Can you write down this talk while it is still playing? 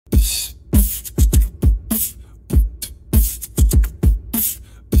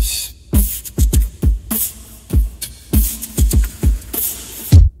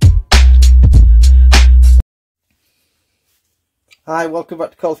Hi, welcome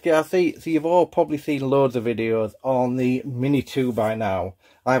back to Kolsky RC. So you've all probably seen loads of videos on the Mini 2 by now.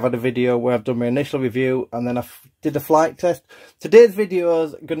 I've had a video where I've done my initial review and then I did a flight test. Today's video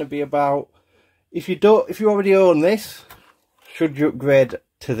is going to be about if you already own this, should you upgrade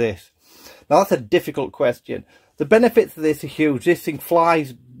to this? Now that's a difficult question. The benefits of this are huge. This thing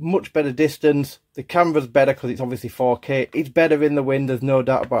flies much better distance. The camera's better because it's obviously 4K. It's better in the wind, there's no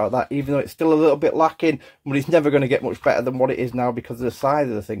doubt about that, even though it's still a little bit lacking, but it's never going to get much better than what it is now because of the size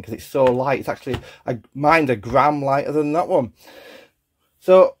of the thing, because it's so light. It's actually, mine's a gram lighter than that one.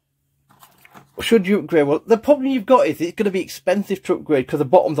 So, should you upgrade? Well, the problem you've got is it's going to be expensive to upgrade because the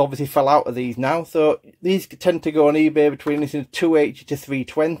bottoms obviously fell out of these now. So these tend to go on eBay between 280 to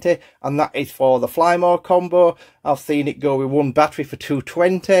 320, and that is for the Flymore combo. I've seen it go with one battery for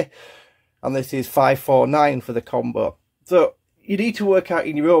 220, and this is 549 for the combo. So you need to work out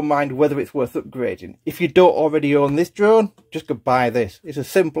in your own mind whether it's worth upgrading. If you don't already own this drone, just go buy this. It's as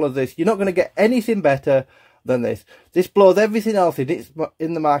simple as this. You're not going to get anything better than this. This blows everything else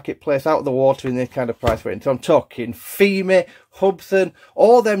in the marketplace out of the water in this kind of price range. So I'm talking Fimi, Hubsan,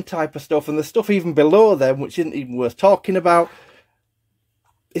 all them type of stuff, and the stuff even below them, which isn't even worth talking about.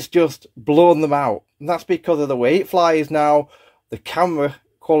 It's just blown them out, and that's because of the way it flies now, the camera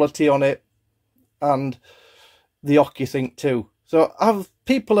quality on it, and the OcuSync too. So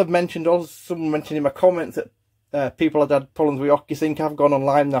people have mentioned, also someone mentioned in my comments that people had problems with OcuSync. I've gone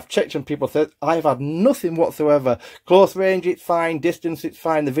online and I've checked, and people said I've had nothing whatsoever. Close range it's fine, distance it's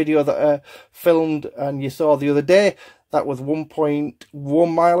fine. The video that I filmed and you saw the other day, that was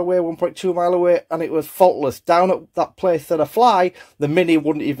 1.1 mile away, 1.2 mile away, and it was faultless. Down at that place that I fly, the Mini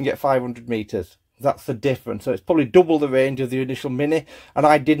wouldn't even get 500 meters. That's the difference. So it's probably double the range of the initial Mini, and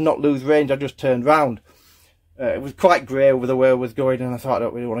I did not lose range, I just turned round. It was quite grey over the way I was going, and I thought I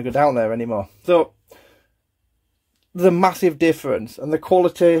don't really want to go down there anymore. So the massive difference, and the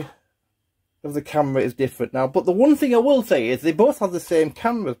quality of the camera is different now. But the one thing I will say is they both have the same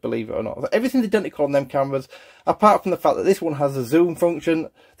cameras, believe it or not. Everything's identical on them cameras, apart from the fact that this one has a zoom function.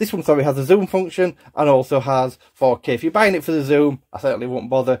 This one, sorry, has a zoom function and also has 4K. If you're buying it for the zoom, I certainly won't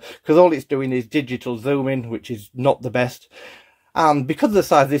bother, because all it's doing is digital zooming, which is not the best. And because of the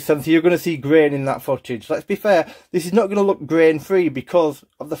size of this sensor, you're going to see grain in that footage. Let's be fair, this is not going to look grain free because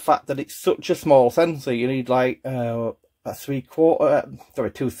of the fact that it's such a small sensor. You need like a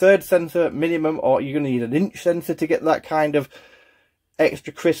 2/3 sensor minimum, or you're going to need an inch sensor to get that kind of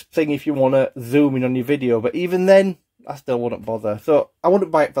extra crisp thing if you want to zoom in on your video. But even then, I still wouldn't bother. So I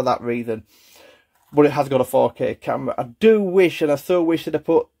wouldn't buy it for that reason. But it has got a 4K camera. I do wish, and I so wish that I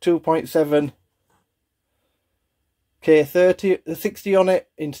put 2.7K 60 on it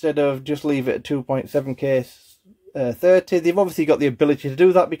instead of just leave it at 2.7K 30. They've obviously got the ability to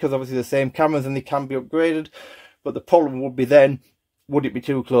do that because obviously the same cameras and they can be upgraded, but the problem would be then, would it be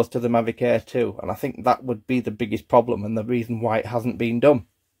too close to the Mavic Air 2? And I think that would be the biggest problem and the reason why it hasn't been done.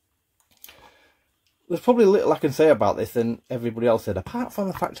 There's probably little I can say about this than everybody else said, apart from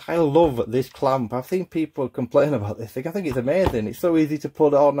the fact I love this clamp. I've seen people complain about this thing. I think it's amazing. It's so easy to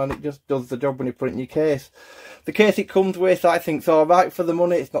put on and it just does the job when you put it in your case. The case it comes with, I think, is alright for the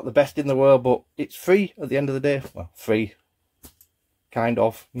money. It's not the best in the world, but it's free at the end of the day. Well, free. Kind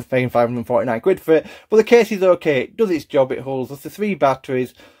of. You're paying 549 quid for it. But the case is okay. It does its job. It holds the 3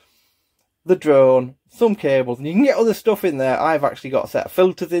 batteries, the drone, some cables, and you can get other stuff in there. I've actually got a set of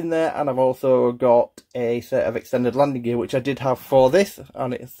filters in there, and I've also got a set of extended landing gear, which I did have for this,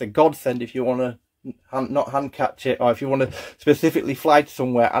 and it's a godsend if you want to not hand catch it, or if you want to specifically fly to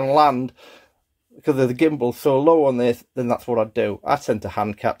somewhere and land. Because of the gimbal so low on this, then that's what I'd do. I tend to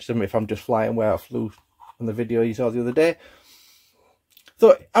hand catch them if I'm just flying where I flew in the video you saw the other day.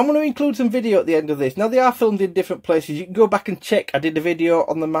 So I'm going to include some video at the end of this. Now they are filmed in different places. You can go back and check. I did a video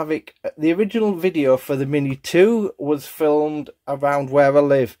on the Mavic. The original video for the Mini 2 was filmed around where I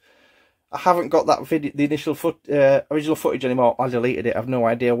live. I haven't got that video, the initial original footage anymore. I deleted it. I have no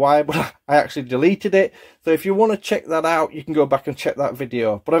idea why, but I actually deleted it. So if you want to check that out, you can go back and check that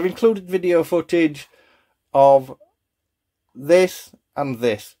video. But I've included video footage of this and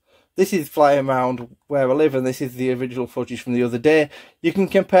this. This is flying around where I live, and this is the original footage from the other day. You can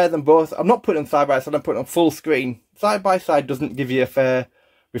compare them both. I'm not putting them side by side, I'm putting them full screen. Side by side doesn't give you a fair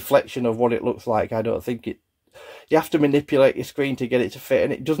reflection of what it looks like. I don't think it. You have to manipulate your screen to get it to fit,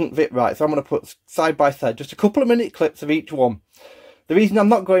 and it doesn't fit right. So I'm going to put side by side just a couple of minute clips of each one. The reason I'm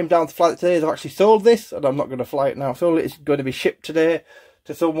not going down to fly it today is I've actually sold this, and I'm not going to fly it now. So it's going to be shipped today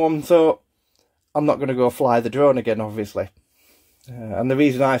to someone, so I'm not going to go fly the drone again, obviously. And the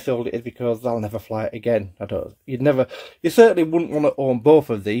reason I sold it is because I'll never fly it again. You certainly wouldn't want to own both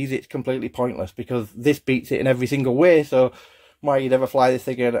of these. It's completely pointless because this beats it in every single way. So Why you'd ever fly this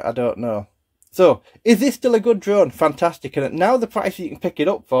thing, I don't know. So, is this still a good drone? Fantastic. And now the price you can pick it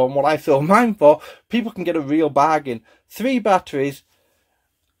up for, and what I sold mine for, people can get a real bargain. 3 batteries,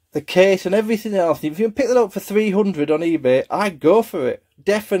 the case and everything else. If you can pick that up for 300 on eBay, I'd go for it.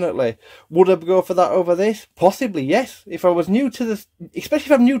 Definitely. Would I go for that over this? Possibly, yes. If I was new to this,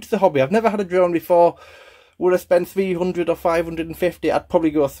 especially if I'm new to the hobby, I've never had a drone before, would I spend 300 or 550? I'd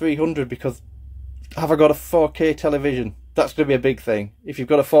probably go 300, because have I got a 4K television? That's going to be a big thing. If you've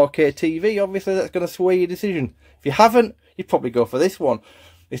got a 4K TV, obviously that's going to sway your decision. If you haven't, you'd probably go for this one.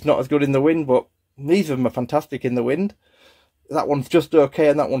 It's not as good in the wind, but neither of them are fantastic in the wind. That one's just okay,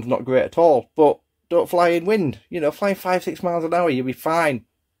 and that one's not great at all. But don't fly in wind. You know, flying 5-6 miles an hour, you'll be fine.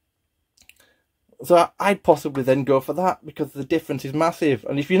 So I'd possibly then go for that, because the difference is massive.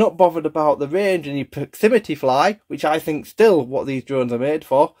 And if you're not bothered about the range and you proximity fly, which I think still what these drones are made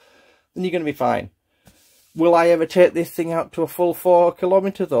for, then you're going to be fine. Will I ever take this thing out to a full 4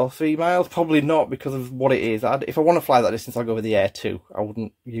 kilometres or 3 miles? Probably not, because of what it is. If I want to fly that distance, I'll go with the Air 2. I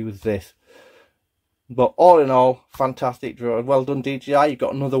wouldn't use this. But all in all, fantastic drone. Well done, DJI. You've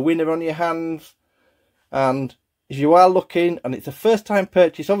got another winner on your hands. And if you are looking, and it's a first time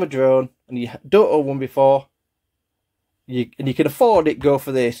purchase of a drone, and you don't own one before, and you can afford it, go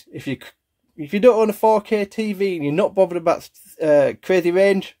for this. If you don't own a 4K TV and you're not bothered about crazy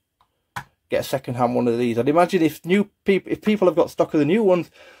range, get a second-hand one of these. I'd imagine if people have got stock of the new ones,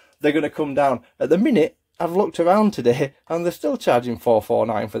 they're going to come down. At the minute, I've looked around today, and they're still charging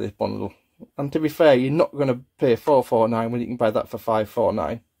 $449 for this bundle. And to be fair, you're not going to pay $449 when you can buy that for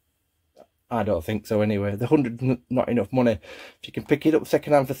 $549. I don't think so anyway. The 100's not enough money. If you can pick it up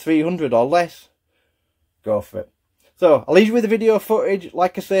second-hand for 300 or less, go for it. So, I'll leave you with the video footage.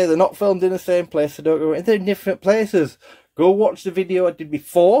 Like I say, they're not filmed in the same place, so don't go in. They're in different places. Go watch the video I did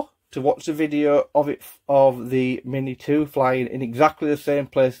before to watch the video of the Mini 2 flying in exactly the same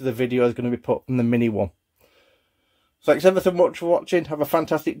place as the video is going to be put from the Mini 1. Thanks ever so much for watching. Have a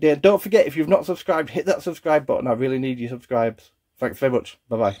fantastic day. And don't forget, if you've not subscribed, hit that subscribe button. I really need your subscribes. Thanks very much.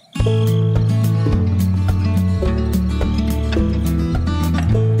 Bye-bye.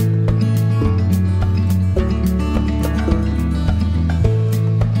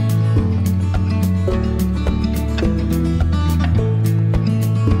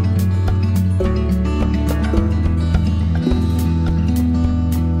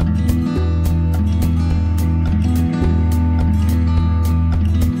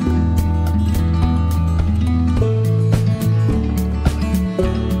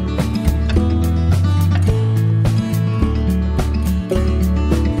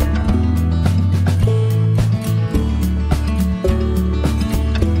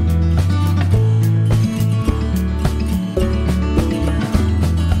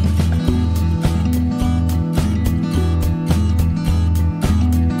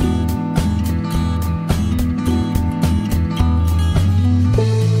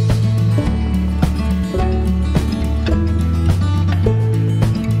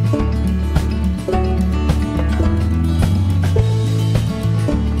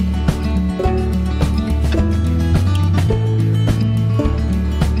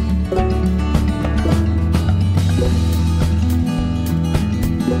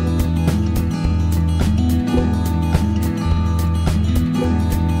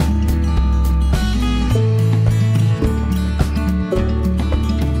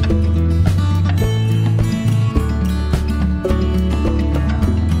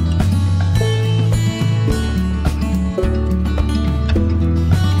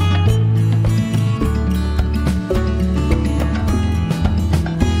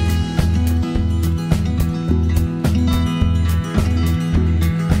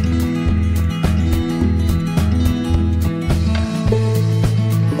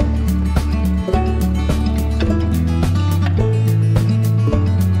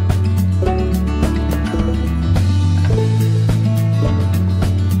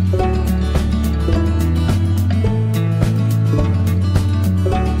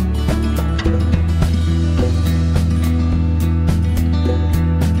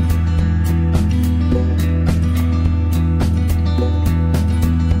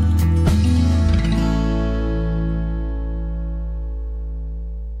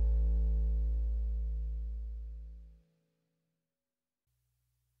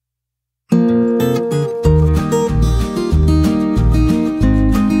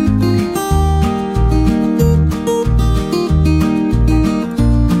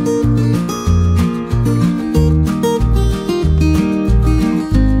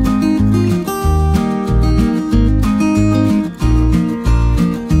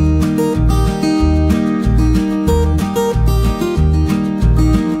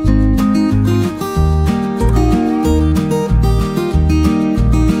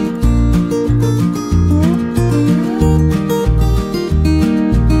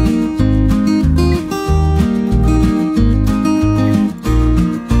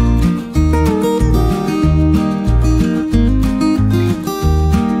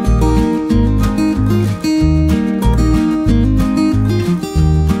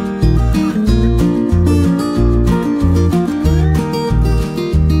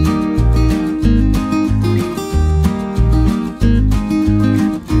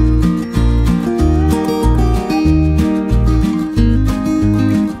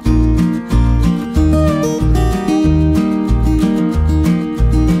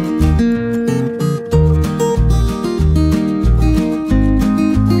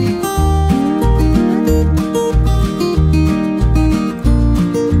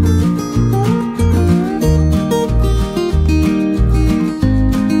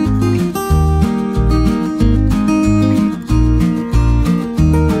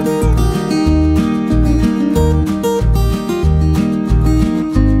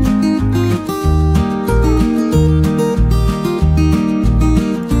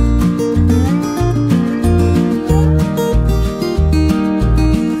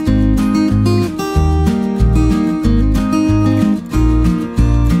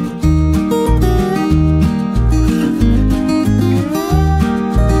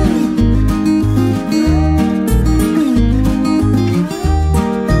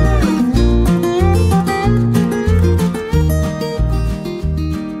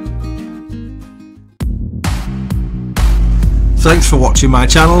 Thanks for watching my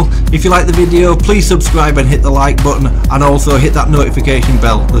channel. If you like the video, please subscribe and hit the like button, and also hit that notification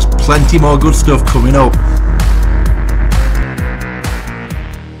bell. There's plenty more good stuff coming up.